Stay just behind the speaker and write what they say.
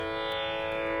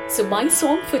So my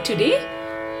song for today,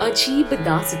 अजीब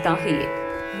दास्तां है ये।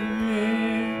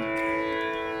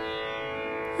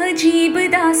 अजीब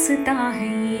दास्तां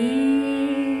है ये,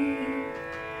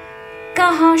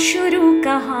 कहाँ शुरू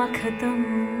कहाँ खत्म,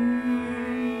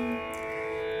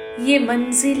 ये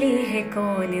मंजिलें है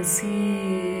कौन सी,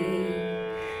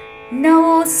 न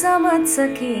वो समझ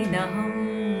सके न हम।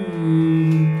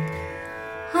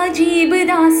 अजीब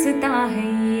दास्तां है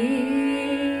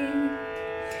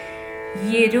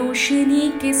ये रोशनी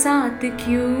के साथ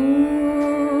क्यों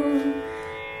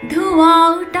धुआं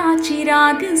उठा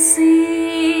चिराग से,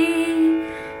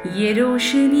 ये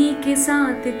रोशनी के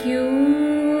साथ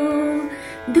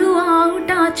क्यों धुआं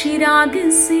उठा चिराग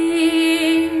से।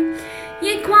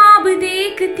 ये ख्वाब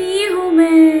देखती हूँ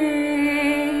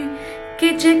मैं कि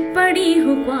जग पड़ी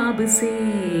हूँ ख्वाब से।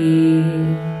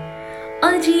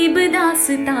 अजीब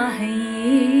दास्तां है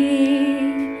ये,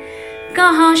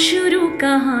 कहाँ शुरू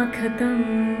कहाँ खत्म,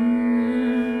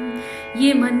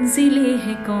 ये मंजिलें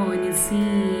है कौन सी,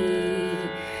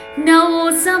 न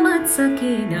वो समझ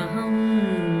सके न हम।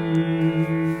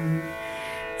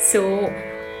 So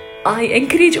I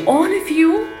encourage all of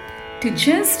you to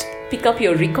just pick up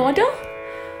your recorder,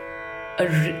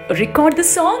 record the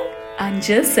song and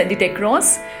just send it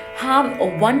across. Have a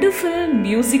wonderful,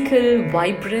 musical,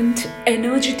 vibrant,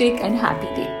 energetic and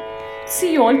happy day.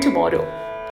 See you all tomorrow.